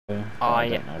I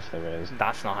don't know if there is.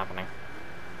 That's not happening.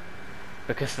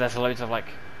 Because there's loads of like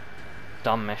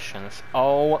dumb missions.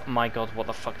 Oh my god, what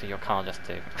the fuck did your car just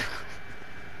do?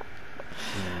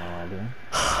 No idea.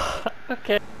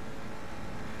 Okay.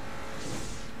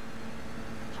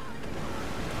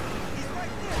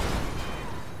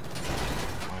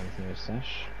 Finds new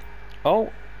sesh. Oh.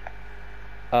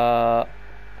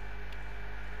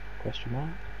 Question mark?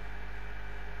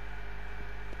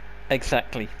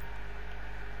 Exactly.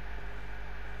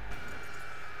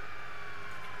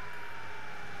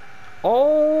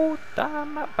 Oh,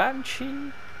 damn that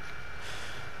banshee.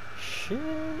 Shit.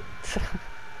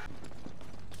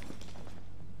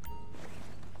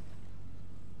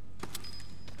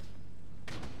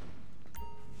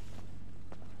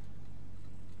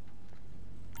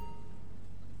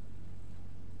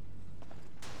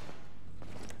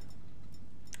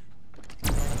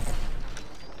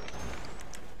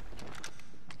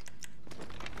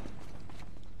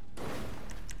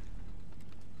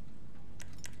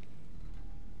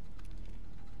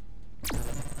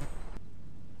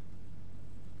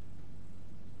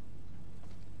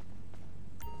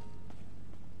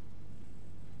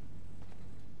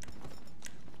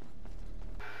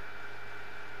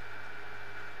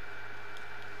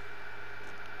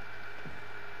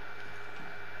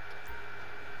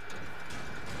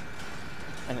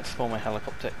 And it spawned my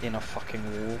helicopter in a fucking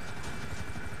wall.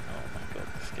 Oh my god,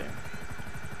 this game.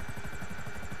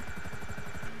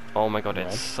 Oh my god,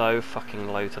 it's so fucking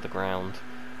low to the ground.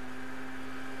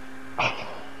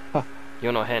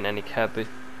 You're not hitting any curb boost.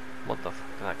 What the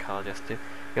fuck did that car just do?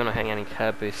 You're not hitting any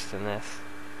curb boosts in this.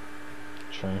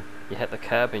 True. You hit the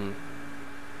curb and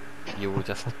you will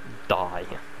just die.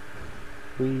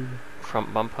 Whee.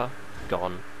 Front bumper,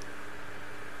 gone.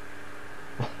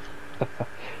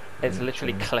 It's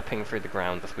literally clipping through the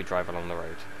ground as we drive along the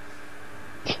road.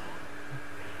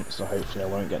 So hopefully I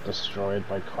won't get destroyed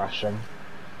by crashing.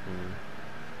 Mm.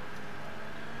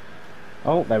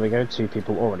 Oh, there we go, 2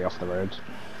 people already off the road.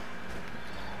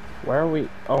 Where are we?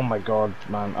 Oh my god,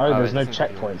 man. Oh, there's no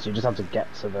checkpoints, you just have to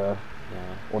get to the...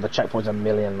 Yeah. Or the checkpoint's a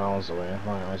million miles away.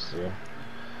 Right, I see.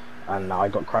 And now I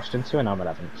got crashed into and I'm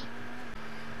 11th.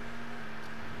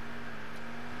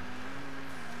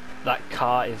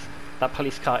 That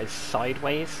police car is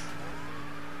sideways.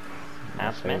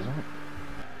 Admin.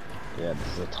 Yeah, this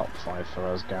is a top 5 for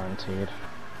us, guaranteed.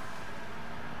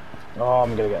 Oh,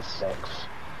 I'm gonna get 6th.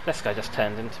 This guy just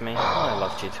turned into me. Oh, I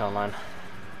love GT Online.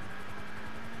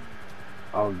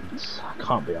 Oh, I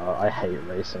can't be. I hate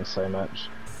racing so much.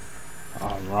 Oh,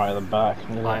 I'm right at the back.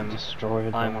 I'm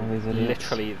destroyed by one of these idiots.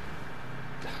 Literally.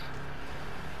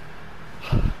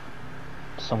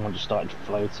 Someone just started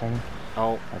floating.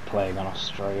 Oh. They're playing on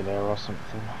Australia or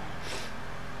something.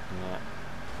 Yeah.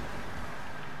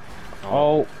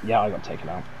 Oh, yeah, I got taken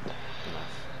out. Nice.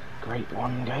 Great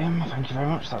one game, thank you very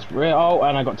much. That's real. Oh,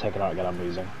 and I got taken out again. I'm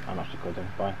losing. I'm actually quitting.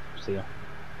 Bye. See ya.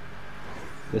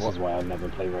 This is why I never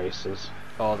play races.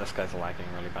 Oh, this guy's lagging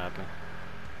really badly.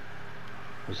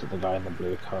 Was it the guy in the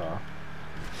blue car?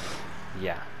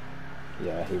 Yeah.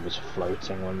 Yeah, he was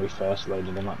floating when we first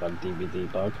loaded him up, that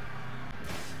DVD bug.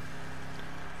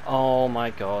 Oh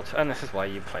my god. And this is why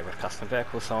you play with custom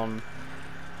vehicles on.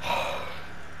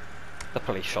 The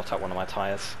police shot out one of my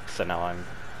tyres, so now I'm...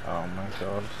 Oh my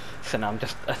god. So now I'm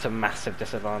just at a massive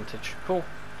disadvantage. Cool.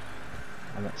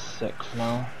 I'm at 6th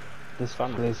now. This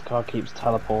police car keeps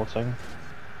teleporting.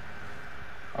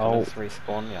 Oh. Let's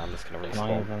respawn? Yeah, I'm just gonna respawn. Can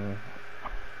I even...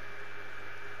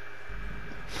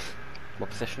 What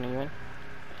position are you in?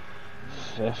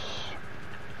 5th.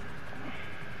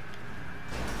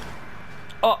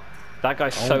 Oh! That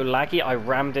guy's so laggy, I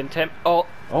rammed into him. Oh!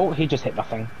 Oh, he just hit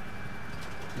nothing.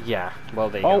 Yeah, well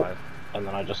there you go. And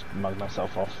then I just mugged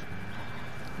myself off.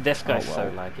 This guy's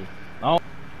so laggy. Oh!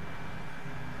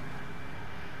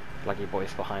 Laggy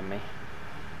boy's behind me.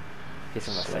 He's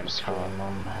in the same car.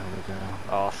 Here we go.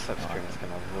 Oh, slipstream is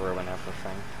gonna ruin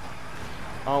everything.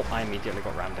 Oh, I immediately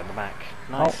got rammed in the back.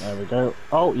 Nice. Oh, there we go.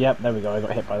 Oh, yep, there we go. I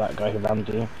got hit by that guy who rammed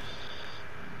you.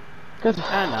 Good.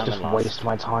 And just waste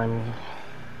my time.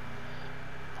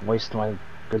 Waste my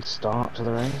good start to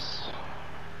the race.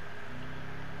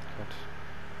 Good.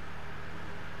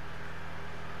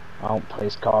 Oh,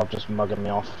 police car just mugging me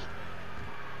off.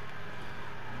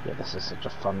 Yeah, this is such a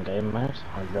fun game mode.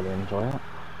 I really enjoy it.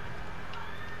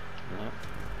 Yep.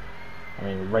 I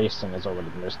mean, racing is already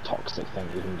the most toxic thing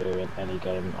you can do in any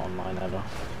game online ever.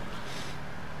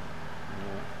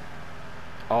 Yeah.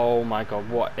 Oh my god,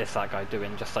 what is that guy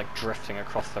doing? Just like drifting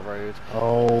across the road.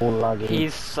 Oh, laggy.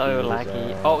 He's so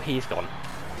laggy. Oh, he's gone.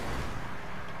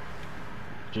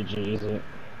 GG, easy.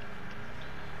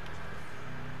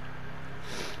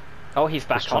 Oh, he's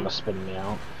back He's trying on. to spin me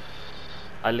out.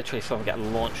 I literally saw him get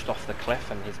launched off the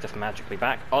cliff and he's just magically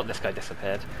back. Oh, this guy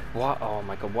disappeared. What? Oh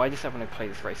my god, why does everyone who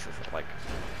plays races like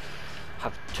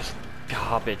have just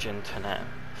garbage internet?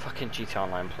 Fucking GT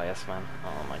Online players, man.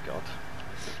 Oh my god.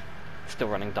 Still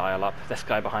running dial-up. This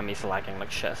guy behind me is lagging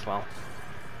like shit as well.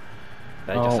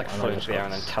 They just like flew into the air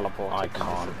and then teleported. I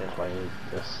can't play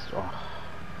this. Oh.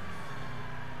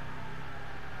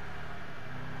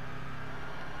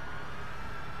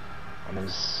 I'm in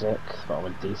 6th, but I'm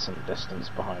a decent distance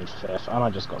behind 5th, and I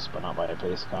just got spun out by a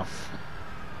police car.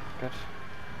 Good.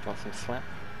 Want some slap?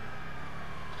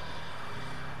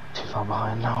 Too far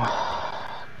behind now.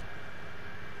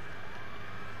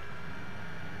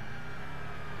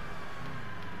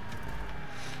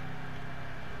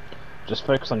 Just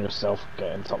focus on yourself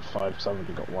getting top 5, because I've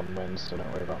already got 1 win, so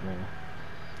don't worry about me.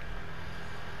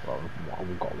 Well,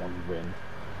 I've got 1 win.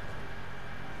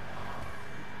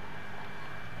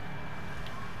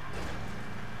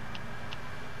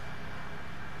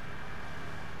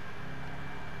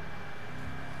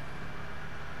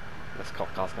 This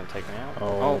cop car's gonna take me out.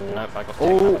 Oh, nope, I got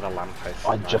taken out with a lamppost.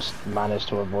 I just managed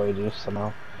to avoid you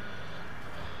somehow.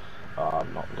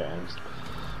 I'm not getting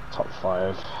top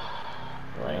 5.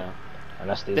 Right. Yeah.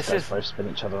 Unless these guys both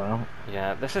spin each other out.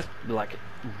 Yeah, this is like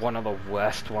one of the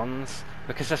worst ones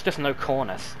because there's just no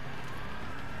corners.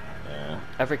 Yeah.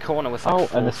 Every corner was like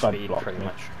full speed, pretty me.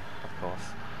 much. Of course.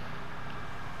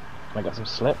 Can I get some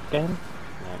slip, game?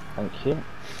 Yeah. Thank you.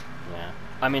 Yeah.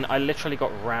 I mean, I literally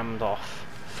got rammed off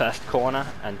first corner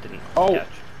and didn't catch,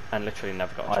 and literally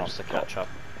never got a chance to catch up.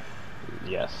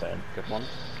 Yeah, same. Good one.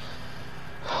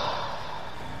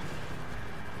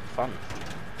 Fun.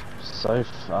 So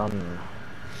fun.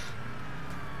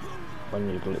 When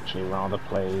you'd literally rather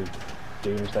play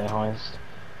Doomsday Heist.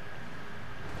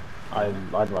 I'd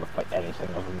rather play anything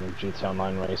other than GT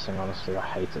Online Racing, honestly. I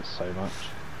hate it so much.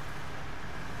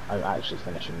 I'm actually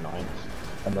finishing 9th,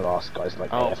 and the last guy's like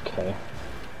AFK.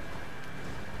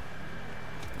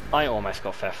 I almost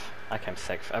got 5th. I came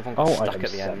 6th. Everyone got stuck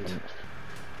at the end.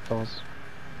 Oh,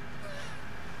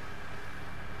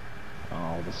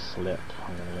 the slip.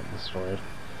 I'm gonna get destroyed.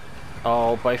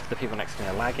 Oh, both the people next to me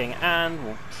are lagging, and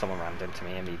well, someone rammed into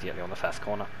me immediately on the first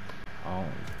corner. Oh,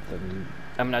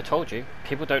 I mean, I told you,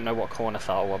 people don't know what corners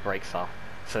are or what brakes are,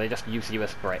 so they just use you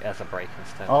as a brake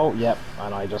instead. Oh, yep,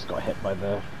 and I just got hit by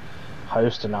the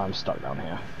host, and now I'm stuck down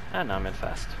here. And now I'm in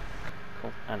first.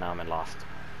 Cool. And now I'm in last.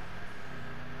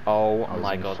 Oh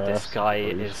my god, this guy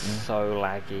is so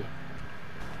laggy.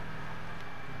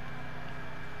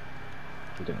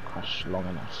 He didn't crash long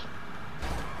enough.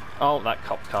 Oh, that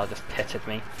cop car just pitted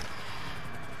me.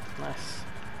 Nice.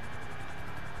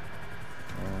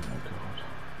 Oh my god.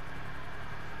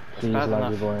 It's Please,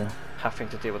 laggy boy. Having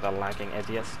to deal with the lagging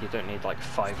idiots. You don't need like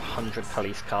 500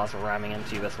 police cars ramming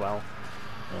into you as well.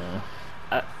 Yeah.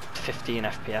 At 15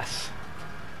 FPS.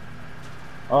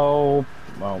 Oh,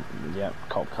 well, yeah,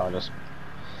 cop car just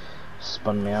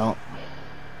spun me out.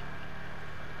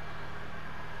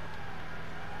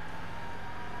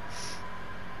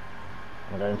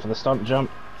 I'm going for the stunt jump.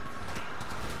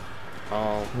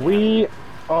 Oh.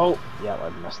 Oh, yeah, I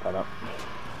messed that up.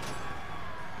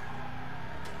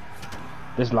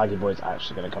 This laggy boy's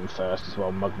actually going to come first as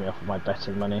well, mug me off of my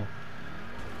betting money.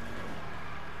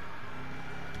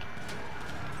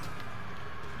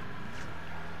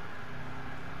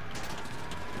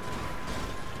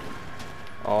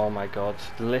 Oh my god,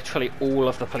 literally all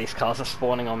of the police cars are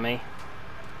spawning on me.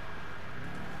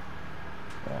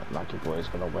 Yeah, laggy boy's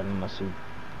going to win unless he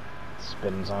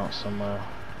spins out somewhere.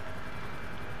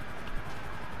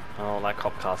 Oh, that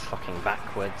cop car's fucking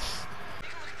backwards.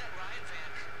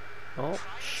 Oh,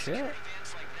 shit.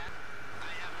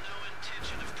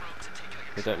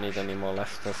 We don't need any more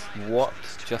lefters. What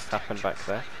just happened back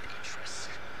there?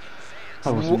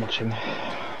 I wasn't watching.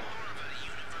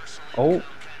 Oh!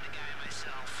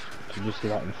 Did you see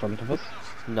that in front of us?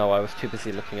 No, I was too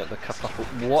busy looking at the couple.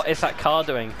 What is that car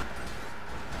doing?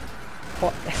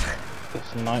 What?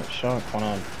 It's a night shark one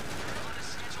on.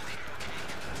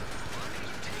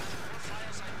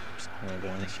 There we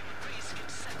go.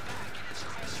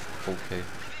 Okay.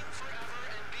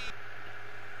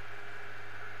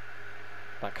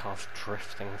 That car's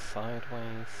drifting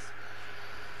sideways.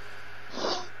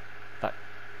 That...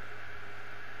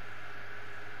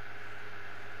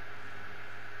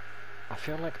 I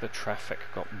feel like the traffic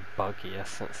got buggier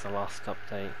since the last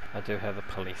update. I do hear the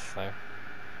police though.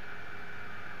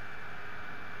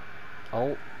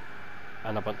 Oh,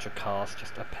 and a bunch of cars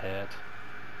just appeared.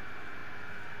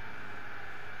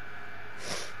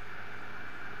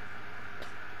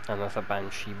 And there's a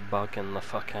Banshee bugging the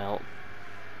fuck out.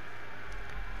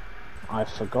 I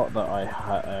forgot that I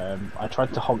had. I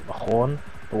tried to honk the horn,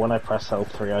 but when I pressed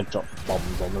L3, I dropped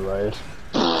bombs on the road.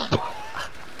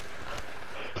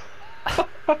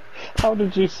 How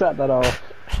did you set that off?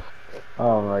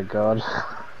 Oh my god.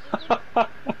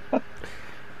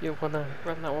 You wanna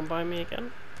run that one by me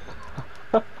again?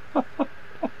 I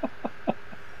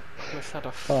just had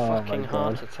a Oh my fucking god.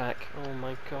 heart attack. Oh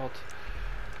my god.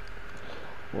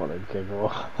 What a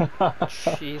giggle.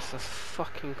 Jesus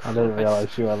fucking I Christ. didn't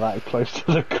realise you were that close to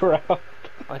the crowd.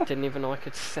 I didn't even know I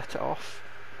could set it off.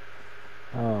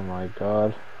 Oh my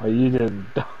god. Well, you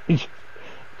didn't die.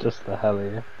 Just the hell of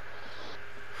you.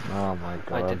 Oh my I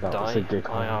god, did that was a die,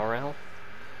 giggle. IRL.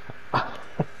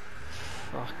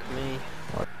 Fuck me.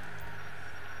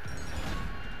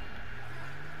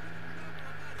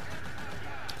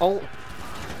 Oh!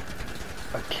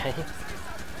 Okay.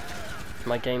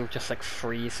 My game just like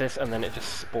freezes and then it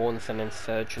just spawns an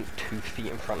insurgent 2 feet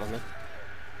in front of me.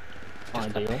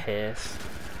 Just Ideal. appears.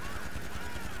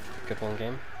 Good one,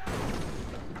 game.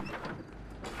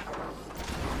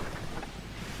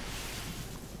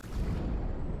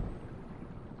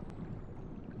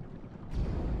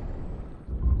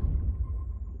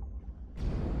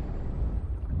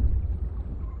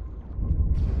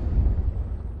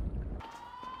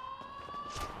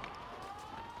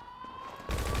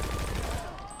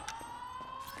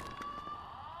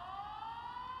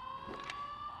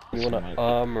 You wanna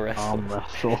arm wrestle? Arm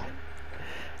wrestle.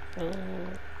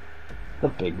 The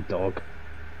big dog.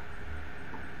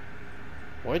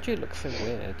 Why do you look so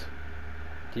weird?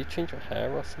 Do you change your hair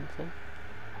or something?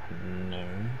 No.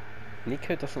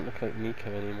 Nico doesn't look like Nico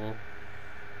anymore.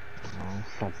 Oh,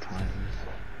 sometimes.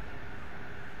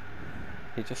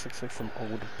 He just looks like some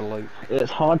old bloke.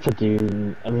 It's hard to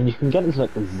do. I mean, you can get this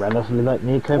like relatively like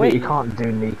Nico, but you can't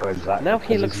do Nico exactly. Now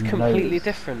he looks completely nose...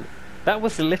 different. That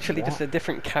was literally just a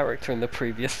different character in the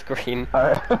previous screen.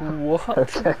 What?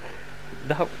 Okay.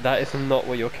 That is not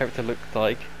what your character looked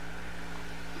like.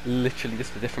 Literally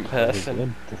just a different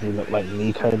person. Does he look like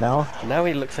Nico now? Now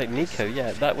he looks like Nico,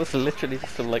 yeah. That was literally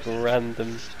just some like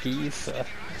random piece.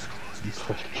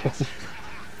 Pretty good.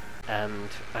 And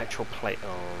actual plate.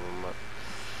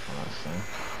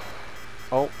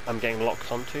 Oh, I'm getting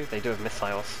locked onto. They do have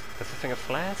missiles. Does this thing have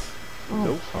flares? Oh,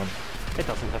 Nope. fun. It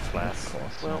doesn't have flares. Of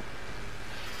course Well, not.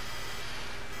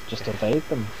 Just evade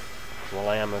them. well,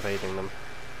 I am evading them.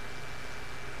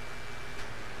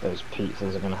 Those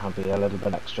pizzas are going to have to be a little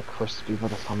bit extra crispy by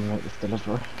the time we make this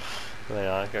delivery. They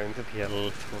are going to be a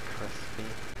little crispy.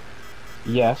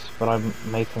 Yes, but I'm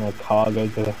making a cargo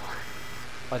delivery.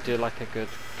 I do like a good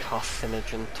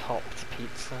carcinogen topped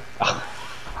pizza.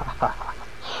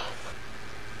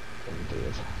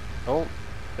 Indeed. Oh,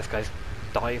 this guy's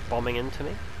dive bombing into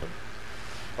me.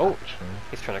 Oh,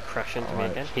 he's trying to crash into me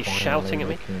again. He's shouting at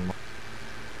me.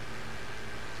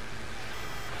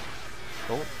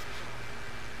 Oh.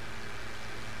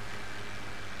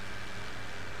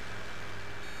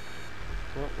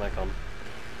 Oh, they're gone.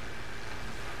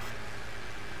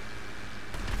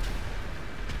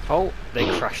 Oh, they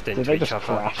crashed into Did they each just other.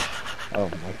 crash? Oh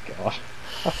my god.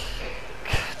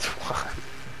 Good one.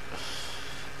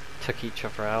 Took each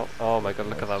other out. Oh my god,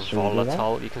 look at that Should we do that?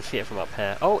 volatile. You can see it from up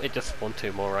here. Oh, it just spawned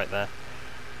 2 more right there.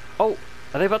 Oh,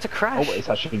 are they about to crash? Oh, it's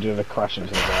actually doing a crash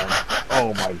into the ground.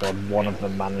 Oh my god, one of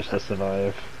them managed to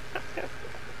survive.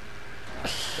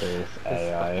 This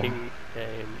AI. fucking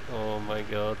game. Oh my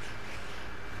god.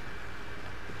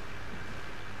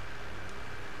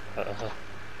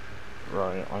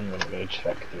 Right, I'm gonna go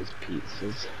check those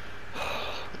pizzas.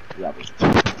 Yep.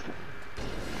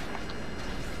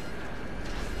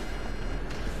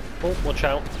 Oh, watch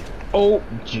out. Oh,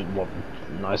 gee, what?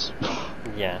 Nice.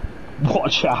 Yeah.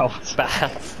 Watch out.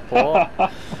 Bad. What?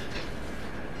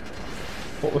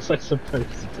 What was I supposed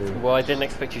to do? Well, I didn't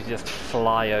expect you to just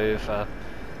fly over.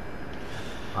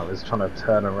 I was trying to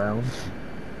turn around.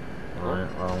 Right,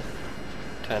 well.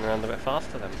 Turn around a bit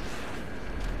faster then.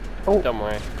 Oh! Don't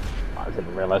worry. I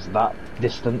didn't realise that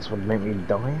distance would make me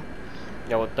die.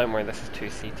 Yeah, well, don't worry, this is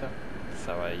 2-seater.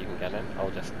 So you can get in.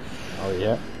 Oh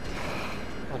yeah.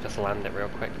 I'll just land it real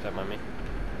quick, don't mind me.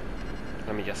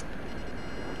 Let me just...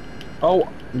 Oh!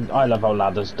 I love how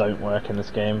ladders don't work in this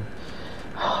game.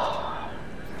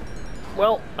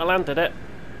 Well, I landed it.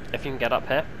 If you can get up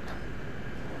here.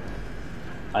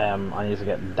 I need to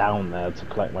get down there to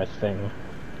collect my thing.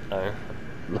 Oh.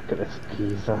 Look at this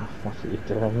geezer. What's he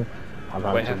doing? I'm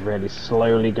having Wait, to really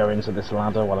slowly go into this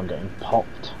ladder while I'm getting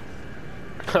popped.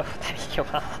 There you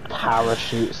are.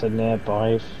 Parachutes are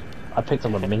nearby. I picked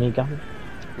up a minigun.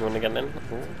 You wanna get in?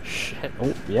 Oh, shit.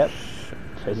 Oh, yep.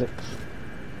 Physics.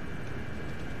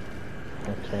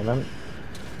 Okay then.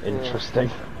 Interesting.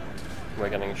 We're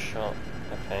getting shot.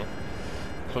 Okay.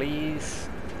 Please.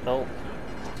 Oh.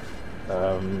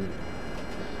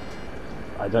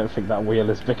 I don't think that wheel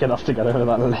is big enough to get over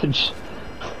that ledge.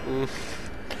 Mm.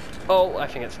 Oh, I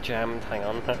think it's jammed. Hang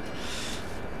on.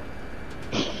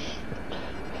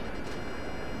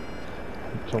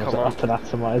 Do you want Come to on. up and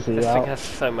atomize you This thing out? has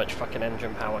so much fucking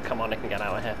engine power. Come on, I can get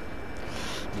out of here.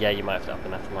 Yeah, you might have to up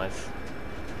and atomize.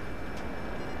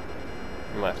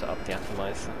 You might have to up the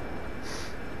atomize.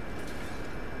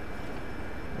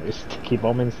 Maybe sticky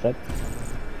bomb instead.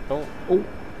 Oh. Oh.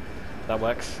 That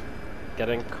works. Get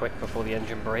in quick before the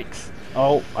engine breaks.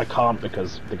 Oh, I can't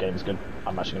because the game's good.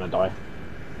 I'm actually gonna die.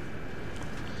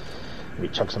 We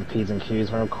chuck some P's and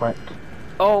Q's real quick.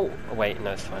 Oh! Wait,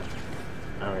 no, it's fine.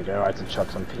 There we go, I had to chuck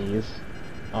some P's.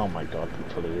 Oh my god,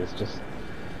 please, just...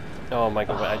 Oh my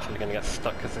god, we're actually gonna get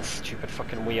stuck because this stupid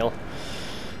fucking wheel.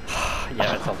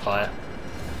 Yeah, it's on fire.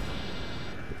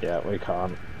 Yeah, we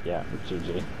can't. Yeah,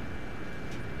 GG.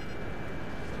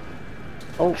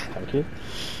 Oh, thank you.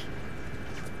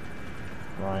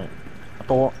 Right.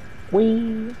 Abort.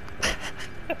 Whee!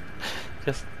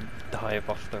 Just dive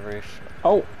off the roof.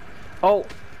 Oh! Oh!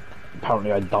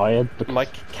 Apparently I died because... My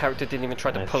character didn't even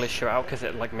try to Nice. pull his shoe out because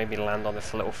it like made me land on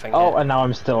this little thing. Oh, here. and now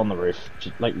I'm still on the roof.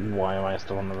 Like, why am I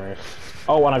still on the roof?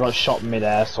 Oh, and I got shot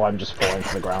mid-air, so I'm just falling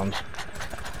to the ground.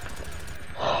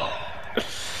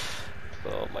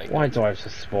 Oh my god. Why do I have to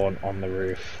spawn on the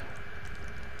roof?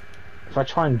 If I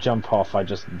try and jump off, I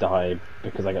just die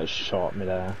because I get shot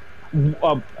mid-air.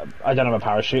 I don't have a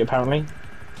parachute, apparently.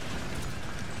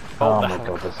 Oh my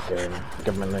god, this game.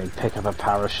 Government me pick up a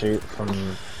parachute from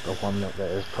the one that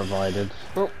is provided.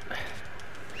 Oh.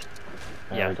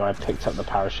 There Yeah. we go, I picked up the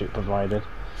parachute provided.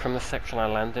 From the section I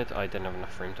landed, I didn't have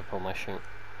enough room to pull my chute.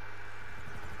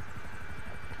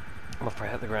 I'm afraid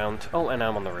I hit the ground. Oh, and now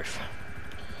I'm on the roof.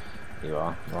 You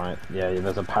are, right. Yeah,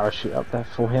 there's a parachute up there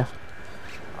for you.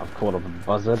 I've called up a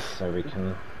buzzard so we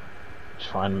can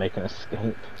try and make an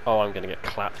escape. Oh, I'm gonna get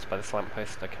clapped by this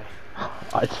lamppost, okay.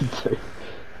 I did too.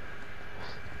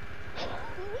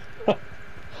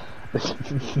 This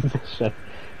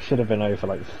should have been over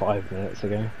like 5 minutes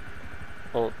ago.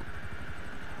 Oh.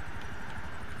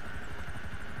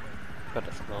 But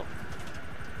it's not.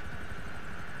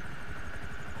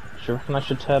 Do you reckon I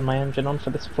should turn my engine on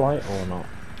for this flight or not?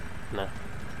 No.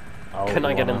 Oh, Can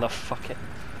I get in wanna- the fuck it?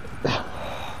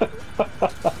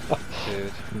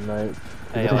 Dude. No.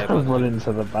 AI You're gonna button. run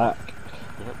into the back.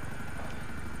 Yep.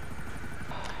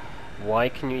 Why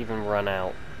can you even run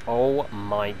out? Oh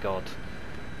my god.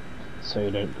 So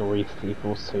you don't grief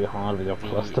people too hard with your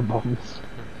cluster bombs.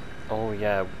 Oh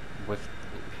yeah,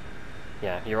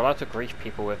 you're allowed to grief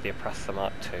people with the Oppressor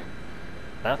Mark II.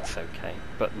 That's okay,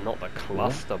 but not the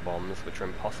cluster bombs, which are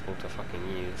impossible to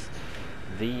fucking use.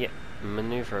 The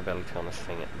maneuverability on this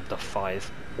thing defies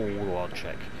all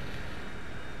logic.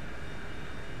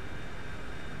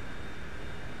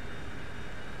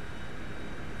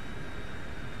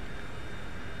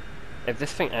 If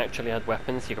this thing actually had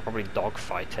weapons, you could probably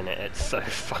dogfight in it. It's so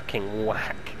fucking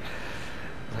whack.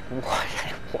 Like, why